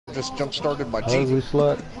Just jump-started my Jeep. Ugly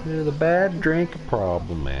slut, you're the bad drink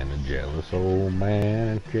problem man, a jealous old man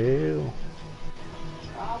in jail.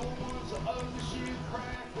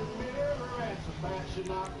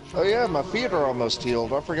 Oh yeah, my feet are almost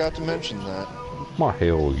healed. I forgot to mention that. My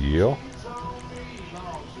hell yeah.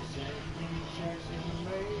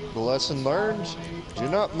 The lesson learned, do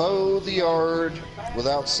not mow the yard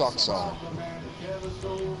without socks on.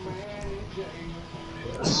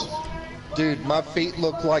 Dude, my feet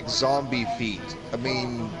look like zombie feet. I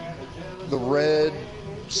mean, the red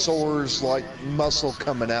sores, like muscle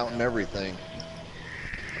coming out and everything.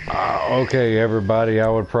 Okay, everybody, I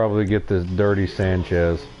would probably get this dirty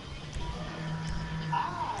Sanchez.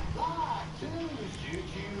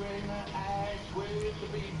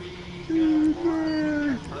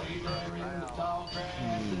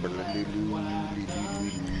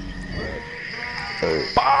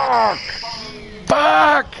 Fuck!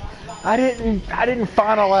 Fuck! I didn't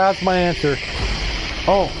finalize my answer.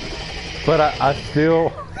 Oh, but I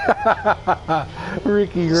still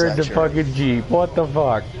Ricky read the fucking Jeep. What the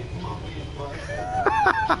fuck?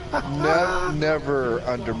 Never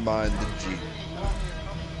undermine the Jeep.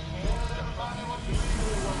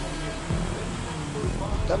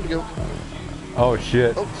 Time to go. Oh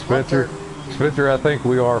shit, oh, Spencer. Spencer, I think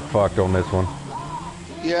we are fucked on this one.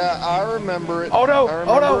 Yeah, I remember it. Oh no!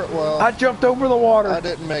 Oh no! Well. I jumped over the water. I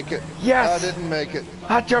didn't make it. Yes! I didn't make it.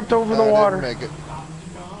 I jumped over the water. I didn't make it.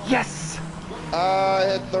 Yes! I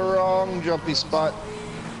hit the wrong jumpy spot.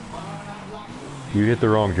 You hit the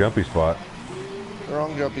wrong jumpy spot. The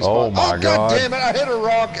wrong jumpy spot. Oh my god! God damn it! I hit a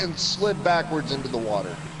rock and slid backwards into the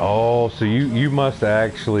water. Oh, so you must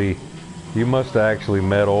actually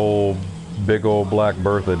met big old Black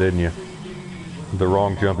Bertha, didn't you? The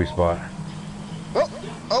wrong jumpy spot.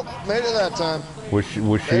 Oh, made it that time. Was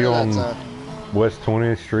she on West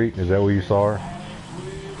 20th Street? Is that where you saw her?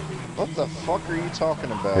 What the fuck are you talking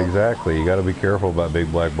about? Exactly. You got to be careful about Big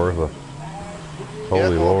Black Bertha.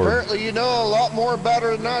 Holy Lord. Apparently you know a lot more about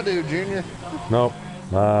her than I do, Junior. Nope.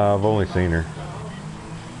 I've only seen her.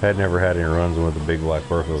 Had never had any runs with the Big Black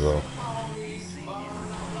Bertha though.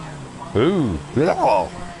 Ooh.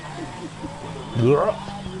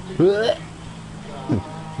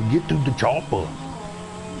 Get to the chopper.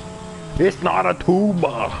 It's not a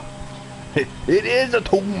tumor. It is a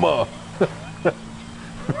tumor.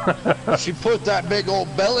 She put that big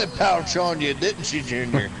old belly pouch on you, didn't she,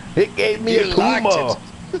 Junior? It gave me a tumor.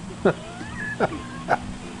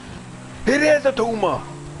 It is a tumor.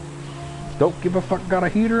 Don't give a fuck. Got a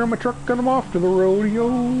heater in my truck and I'm off to the rodeo.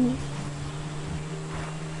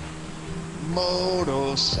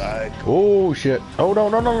 Motorcycle. Oh shit. Oh no.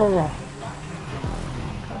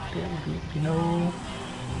 Goddamn, you know.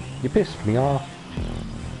 You pissed me off.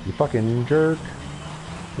 You fucking jerk.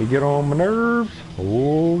 You get on my nerves.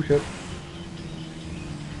 Oh shit.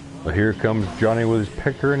 But here comes Johnny with his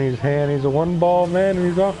pecker in his hand. He's a one-ball man and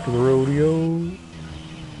he's off to the rodeo.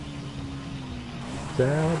 It's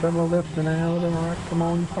Alabama left and Alabama right. Come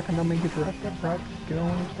on, you fucking dummy, get your right up right. Get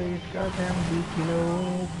on the stage, goddamn Duke, you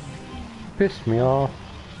know. Pissed me off.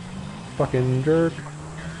 Fucking jerk.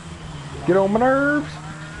 Get on my nerves.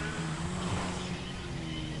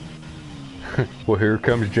 Well, here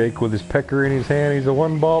comes Jake with his pecker in his hand. He's a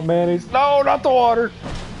one-ball man. He's... No, not the water.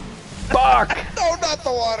 Fuck. No, not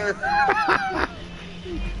the water.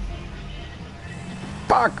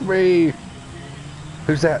 Fuck me.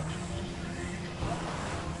 Who's that?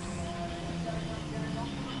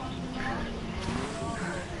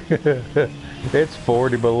 It's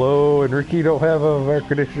 40 below, and Ricky don't have a air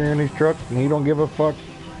conditioner in his truck, and he don't give a fuck.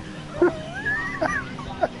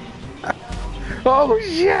 Oh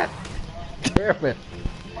shit! Damn it!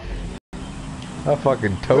 I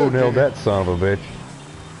fucking toe-nailed that son of a bitch.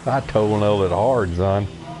 I toe-nailed it hard, son.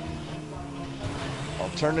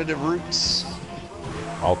 Alternative routes.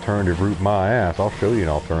 Alternative route my ass. I'll show you an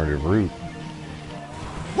alternative route.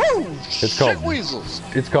 Woo! It's called weasels.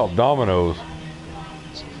 It's called Domino's.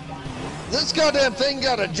 This goddamn thing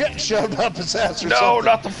got a jet shoved up its ass or something. No,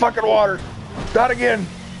 not the fucking water. Not again.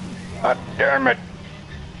 God damn it.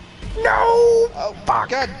 No! Oh, fuck.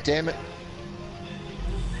 God damn it.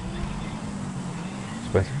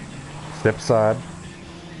 Spencer, step aside.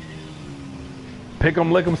 Pick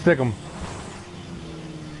 'em, lick 'em, stick 'em.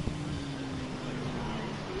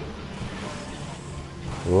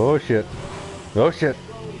 Oh shit. Oh shit.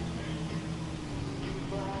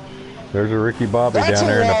 There's a Ricky Bobby down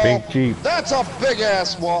there in a pink Jeep. That's a big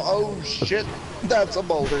ass wall. Oh shit. That's a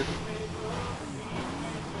boulder.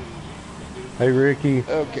 Hey Ricky.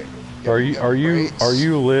 Okay. Are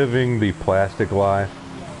you living the plastic life?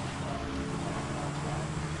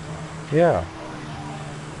 Yeah.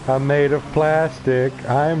 I'm made of plastic.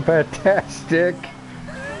 I'm fantastic.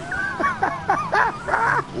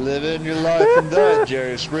 Living your life and die,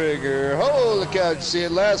 Jerry Springer. Holy cow, did you see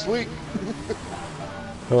it last week?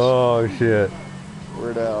 Oh shit.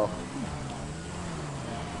 Weird Al.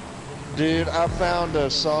 Dude, I found a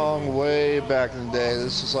song way back in the day.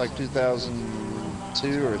 This was like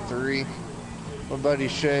 2002 or 3. My buddy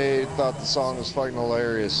Shay thought the song was fucking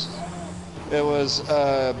hilarious. It was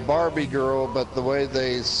Barbie Girl, but the way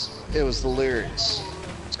it was the lyrics.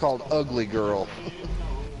 It's called Ugly Girl.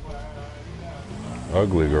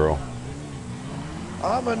 Ugly girl.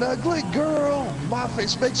 I'm an ugly girl. My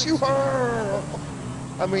face makes you hurl.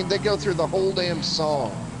 I mean, they go through the whole damn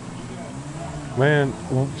song. Man,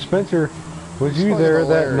 Spencer, was you fucking there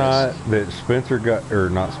that hilarious. night that Spencer got, or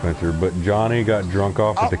not Spencer, but Johnny got drunk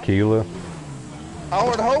off of tequila? I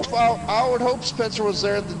would hope Spencer was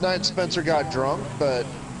there the night Spencer got drunk, but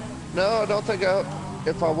no, I don't think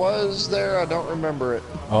if I was there, I don't remember it.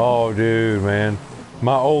 Oh, dude, man.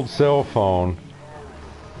 My old cell phone.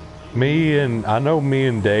 I know me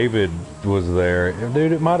and David was there.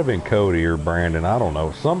 Dude, it might have been Cody or Brandon. I don't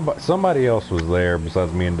know. Somebody else was there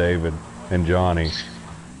besides me and David and Johnny.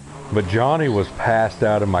 But Johnny was passed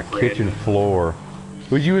out on my kitchen floor.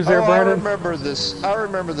 Was you there, Brandon? I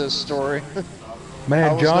remember this story.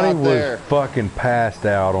 Man, Johnny was fucking passed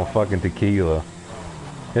out on fucking tequila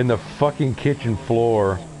in the fucking kitchen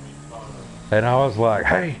floor. And I was like,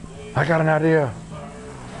 hey, I got an idea.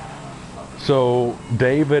 So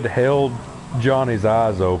David held Johnny's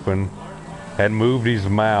eyes open and moved his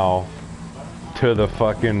mouth to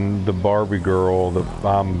the Barbie Girl, the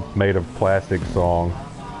I'm Made of Plastic song.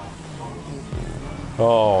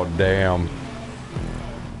 Oh damn.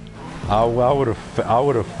 I would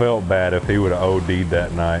have felt bad if he would have OD'd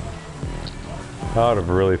that night. I would have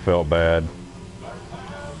really felt bad.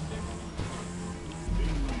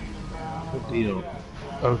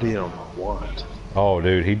 OD on what? Oh,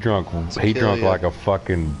 dude, he drunk like a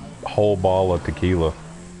fucking whole ball of tequila.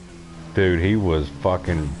 Dude, he was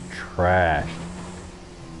fucking trashed.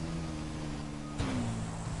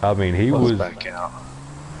 I mean, Let's back out.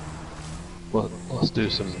 Let's do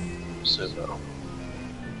some sumo.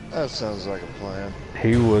 That sounds like a plan.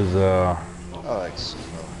 He was, I like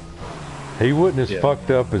sumo. he wasn't as fucked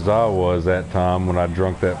up as I was that time when I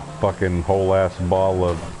drunk that fucking whole ass bottle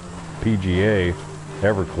of PGA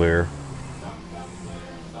Everclear.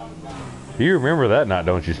 You remember that night,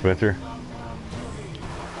 don't you, Spencer?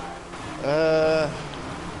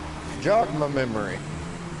 Jog my memory.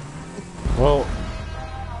 Well,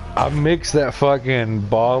 I mixed that fucking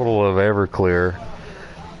bottle of Everclear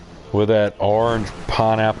with that orange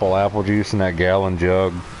pineapple apple juice in that gallon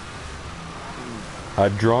jug. I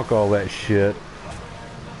drunk all that shit,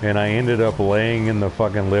 and I ended up laying in the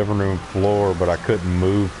fucking living room floor, but I couldn't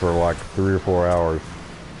move for like 3 or 4 hours.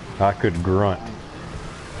 I could grunt.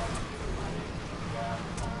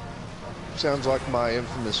 Sounds like my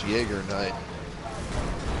infamous Jaeger night.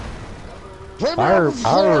 I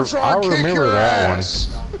remember that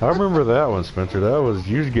one. I remember that one, Spencer.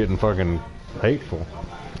 You was getting fucking hateful.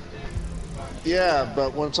 Yeah,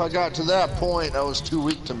 but once I got to that point, I was too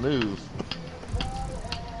weak to move.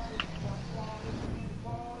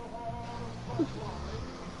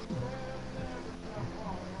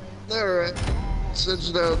 Alright.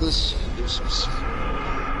 Since now this is...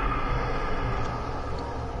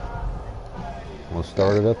 We'll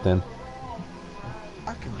start it up then.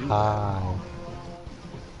 I can do Hi.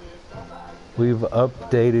 We've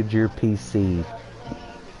updated your PC.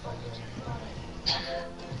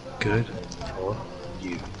 Good for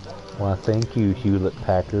you. Well, thank you, Hewlett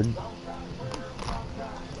Packard.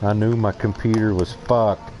 I knew my computer was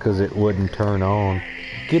fucked because it wouldn't turn on.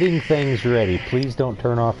 Getting things ready. Please don't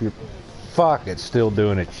turn off your... Fuck, it's still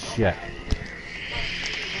doing its shit.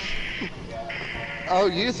 Oh,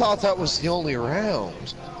 you thought that was the only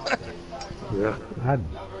round. Yeah. God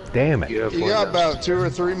damn it. You got about 2 or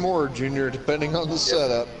 3 more, Junior, depending on the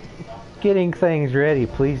setup. Getting things ready.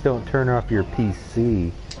 Please don't turn off your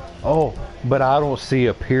PC. Oh, but I don't see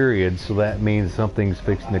a period, so that means something's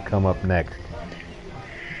fixing to come up next.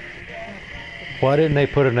 Why didn't they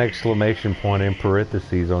put an exclamation point in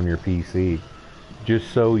parentheses on your PC?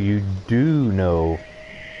 Just so you do know.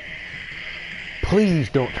 Please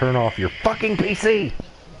don't turn off your fucking PC!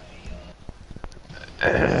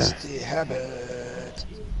 It's the habit.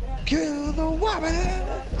 Kill the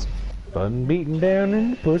wabbit. Bun beaten down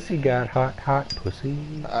and the pussy got hot, hot pussy.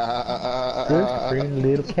 Good pretty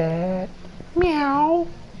little cat. Meow.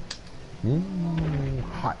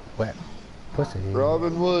 Hot, wet pussy.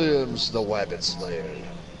 Robin Williams, the Wabbit Slayer.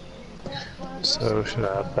 So should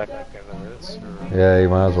I back into this? Or? Yeah, you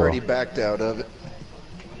might as I'm already well. backed out of it.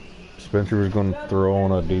 Spencer was going to throw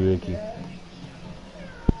on a doohickey.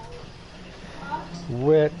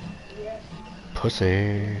 Wet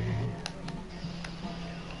pussy.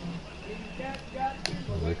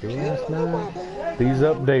 Look at last night. These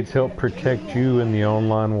updates help protect you in the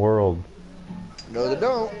online world. No, they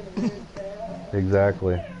don't.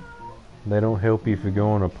 Exactly. They don't help you if you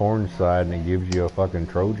go on a porn site and it gives you a fucking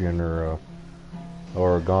Trojan or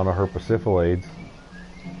a gonorrhea.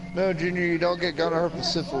 No, Junior, you don't get gonorrhea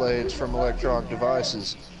syphilis from electronic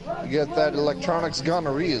devices. You get that electronics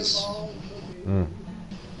gonorrheas. Mm.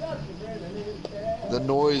 The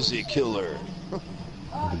noisy killer.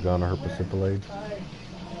 The gonorrhea.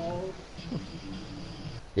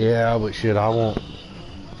 Yeah, but shit, I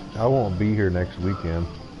won't be here next weekend.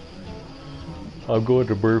 I'm going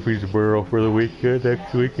to Murfreesboro for the weekend,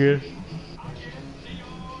 next weekend.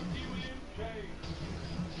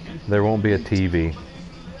 There won't be a TV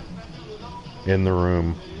in the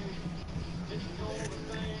room.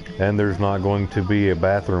 And there's not going to be a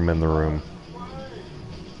bathroom in the room.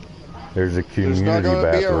 There's a community There's not going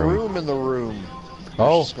to be a bathroom. room in the room.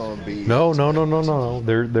 Oh, It's going to be no.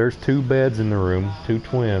 There's 2 beds in the room, 2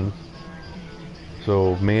 twins.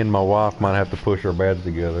 So me and my wife might have to push our beds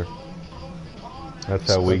together.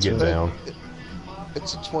 That's how we get down.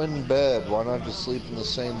 It's a twin bed. Why not just sleep in the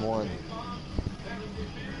same one?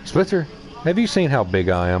 Spencer, have you seen how big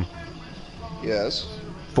I am? Yes.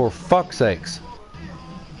 For fuck's sakes.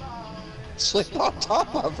 Sleep on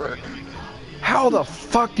top of her. How the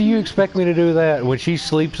fuck do you expect me to do that when she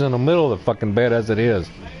sleeps in the middle of the fucking bed as it is?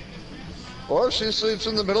 Or if she sleeps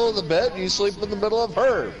in the middle of the bed, you sleep in the middle of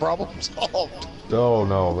her. Problem solved. Oh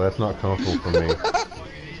no, that's not comfortable for me.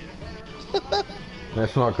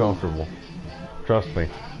 That's not comfortable. Trust me.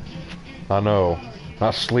 I know.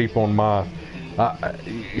 I sleep on my...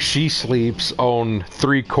 she sleeps on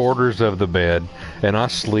 3/4 of the bed, and I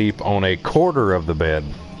sleep on 1/4 of the bed.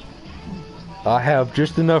 I have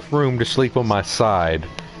just enough room to sleep on my side.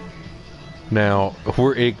 Now,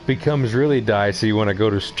 where it becomes really dicey when I go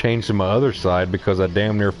to change to my other side because I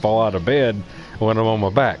damn near fall out of bed when I'm on my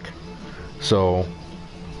back. So...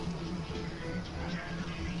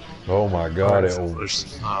 Oh my god,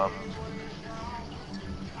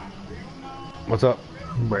 What's up?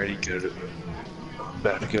 I'm ready to go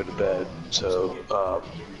back to go to bed. So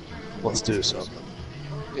let's do something.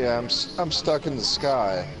 Yeah, I'm stuck in the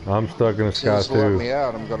sky. I'm stuck in the sky As soon as let too. me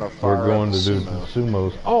out, I'm gonna fire We're going up to do sumo.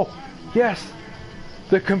 sumos. Oh, yes!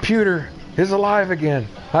 The computer is alive again.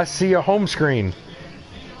 I see a home screen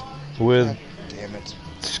with God damn it.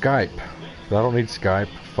 Skype. I don't need Skype.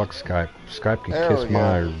 Fuck Skype. Skype can There kiss we go.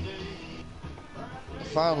 my...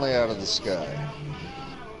 Finally out of the sky.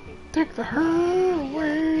 Take the hurt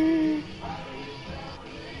away.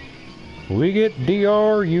 We get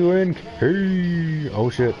DRUNK. Oh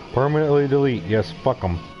shit. Permanently delete. Yes, fuck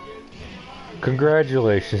them.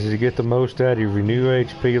 Congratulations. You get the most out of your new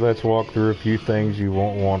HP. Let's walk through a few things you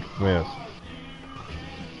won't want to miss.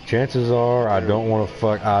 Chances are I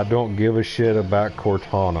don't give a shit about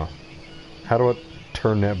Cortana. How do I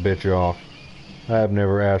turn that bitch off? I have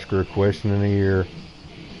never asked her a question in a year.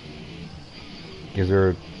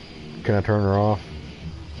 Can I turn her off?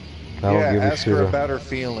 I don't give a ask shit. her about her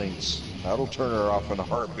feelings. That'll turn her off in a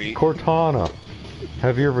heartbeat. Cortana,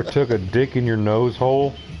 have you ever took a dick in your nose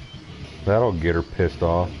hole? That'll get her pissed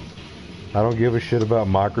off. I don't give a shit about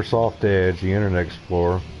Microsoft Edge, the Internet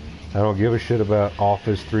Explorer. I don't give a shit about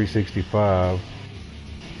Office 365.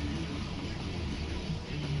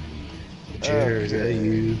 Jared, is that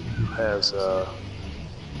you who has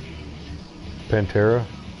Pantera?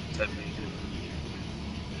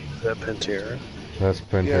 Is that Pantera? That's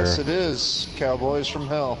Pantera. Yes, it is. Cowboys from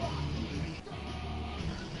Hell.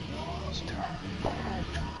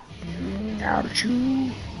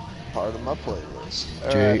 Part of my playlist.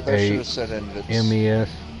 Alright, that should have said Invits. J-A-M-E-S.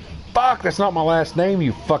 Fuck, that's not my last name,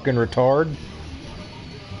 you fucking retard.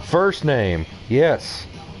 First name, yes.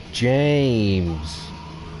 James.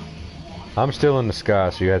 I'm still in the sky,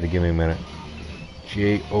 so you have to give me a minute.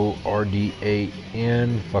 Jordan.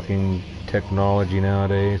 Fucking technology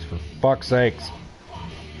nowadays, for fuck's sakes.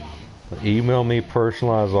 Email me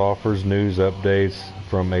personalized offers, news, updates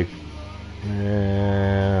from a...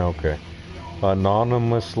 okay.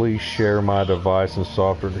 Anonymously share my device and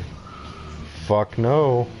software. Fuck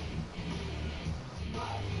no.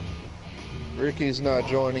 Ricky's not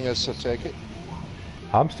joining us, so take it.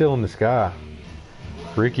 I'm still in the sky.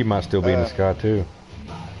 Ricky might still be in the sky too.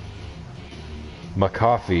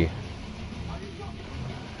 McCoffee.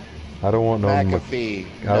 I don't want no McAfee.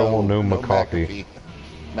 I don't want no no McCoffee. McAfee.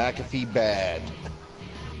 McAfee bad.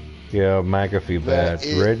 Yeah, McAfee badge.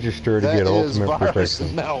 Register to get ultimate virus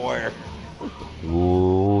protection. and malware.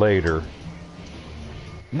 Later.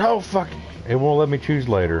 No, fuck. It won't let me choose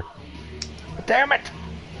later. Damn it!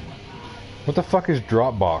 What the fuck is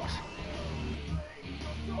Dropbox?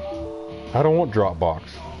 I don't want Dropbox.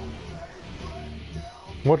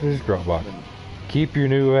 What is Dropbox? Keep your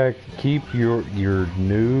new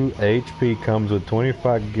new HP comes with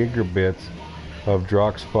 25 gigabits of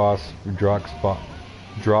Dropbox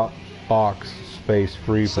space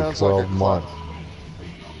free for 12 months.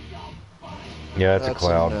 Yeah, it's a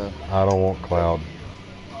cloud. I don't want cloud.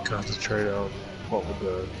 Concentrate on what we're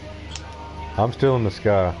doing. I'm still in the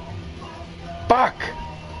sky. Fuck!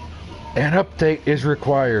 An update is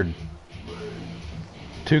required.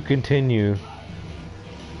 To continue,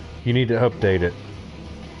 you need to update it.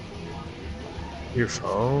 Your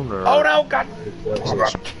phone or... Oh no, God! No,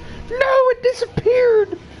 it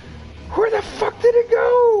disappeared! Where the fuck did it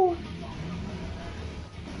go?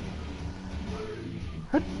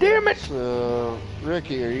 Damn it!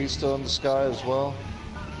 Ricky, are you still in the sky as well?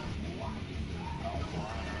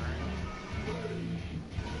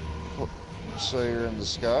 So you're in the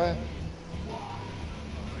sky?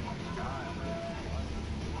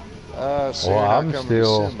 So well,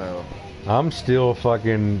 I'm still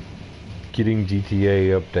fucking getting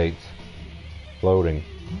GTA updates. Loading.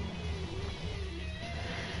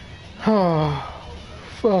 Oh,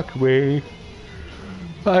 fuck me.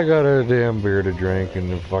 I got a damn beer to drink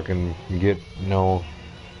and fucking get no.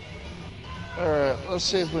 Alright, let's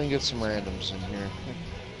see if we can get some randoms in here.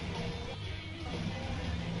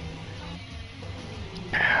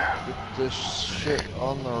 Get this shit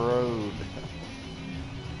on the road.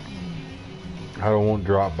 I don't want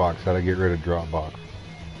Dropbox. How to get rid of Dropbox?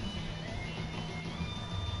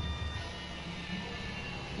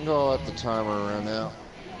 Go let the timer run out.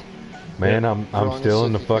 Man, I'm still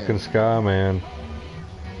in the fucking sky, man.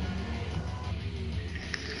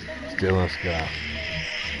 Still in the sky.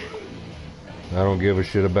 I don't give a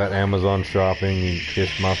shit about Amazon shopping. You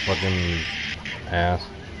kiss my fucking ass.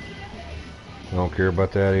 I don't care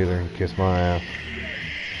about that either. Kiss my ass.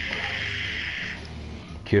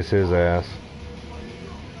 Kiss his ass.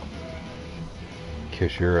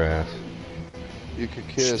 Kiss your ass. You could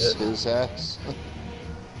kiss his ass.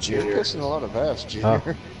 You're kissing a lot of ass,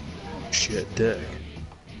 Junior. Shit, dick.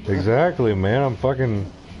 Exactly, man. I'm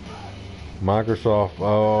fucking Microsoft.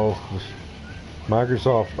 Oh,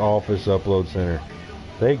 Microsoft Office Upload Center.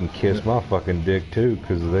 They can kiss my fucking dick too,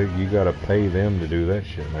 cause you gotta pay them to do that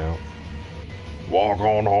shit now. Walk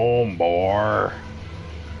on home, boy.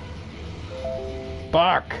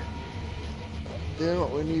 Fuck. Damn it,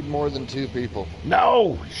 we need more than 2 people.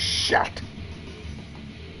 No! Shit!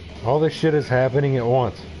 All this shit is happening at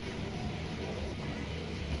once.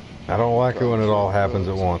 I don't like it when it all happens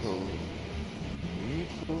at once.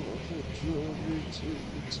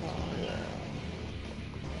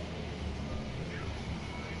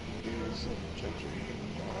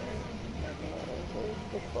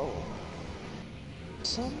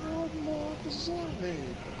 Someone more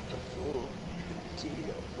deserving before to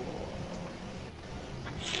the floor.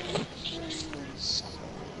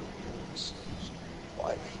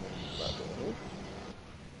 Wife and mother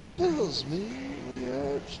fills me with the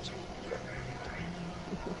urge to.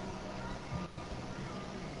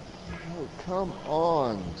 Oh, come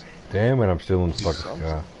on. Damn it, I'm still in the fucking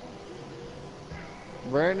sky.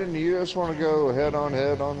 Brandon, do you just want to go head on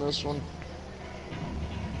this one?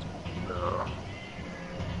 No.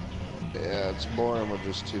 Yeah, it's boring with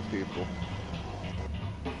just 2 people.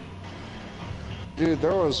 Dude,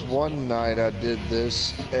 there was one night I did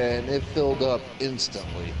this, and it filled up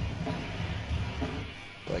instantly.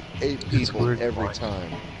 Like 8 people every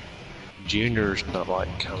time. Junior's not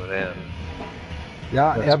like coming in.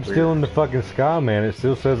 Yeah, That's I'm still in the fucking sky, man. It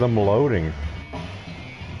still says I'm loading.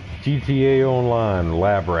 GTA Online,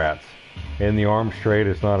 Lab Rats. In the arms trade,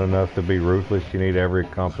 it's not enough to be ruthless. You need every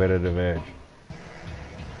competitive edge.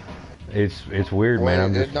 It's weird, man.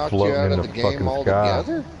 I'm just floating in the fucking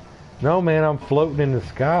sky. No, man, I'm floating in the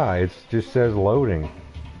sky. It just says loading.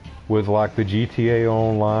 With like the GTA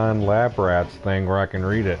Online Lab Rats thing where I can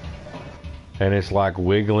read it. And it's like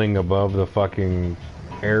wiggling above the fucking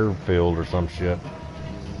airfield or some shit.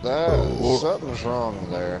 Something's wrong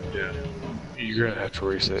there. Yeah. You're gonna have to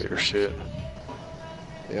reset your shit.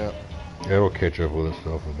 Yeah. It'll catch up with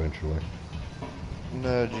itself eventually.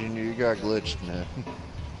 No, Junior, you got glitched, man.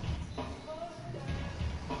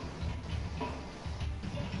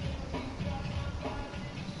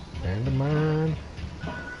 And of mine.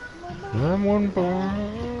 I'm one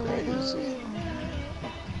boy. Crazy.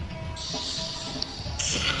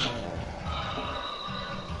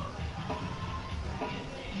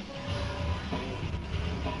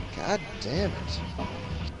 God damn it.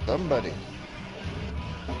 Somebody.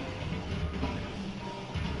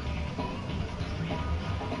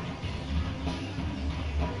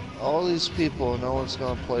 All these people, no one's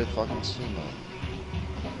gonna play fucking sumo.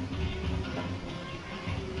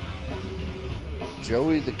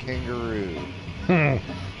 Joey the Kangaroo.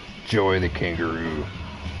 Joey the Kangaroo.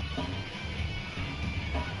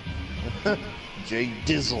 Jay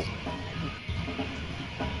Dizzle.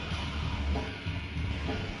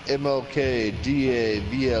 MLK DA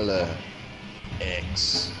Viela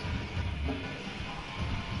X.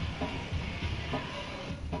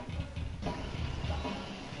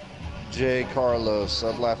 Jay Carlos.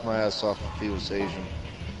 I'd laugh my ass off if he was Asian.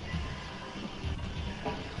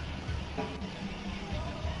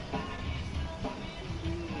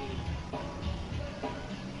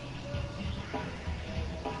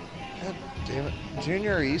 God damn it.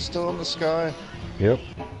 Junior, are you still in the sky? Yep.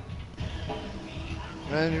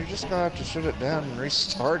 Man, you're just gonna have to shut it down and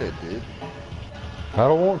restart it, dude. I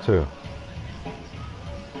don't want to.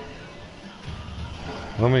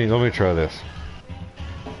 Let me try this.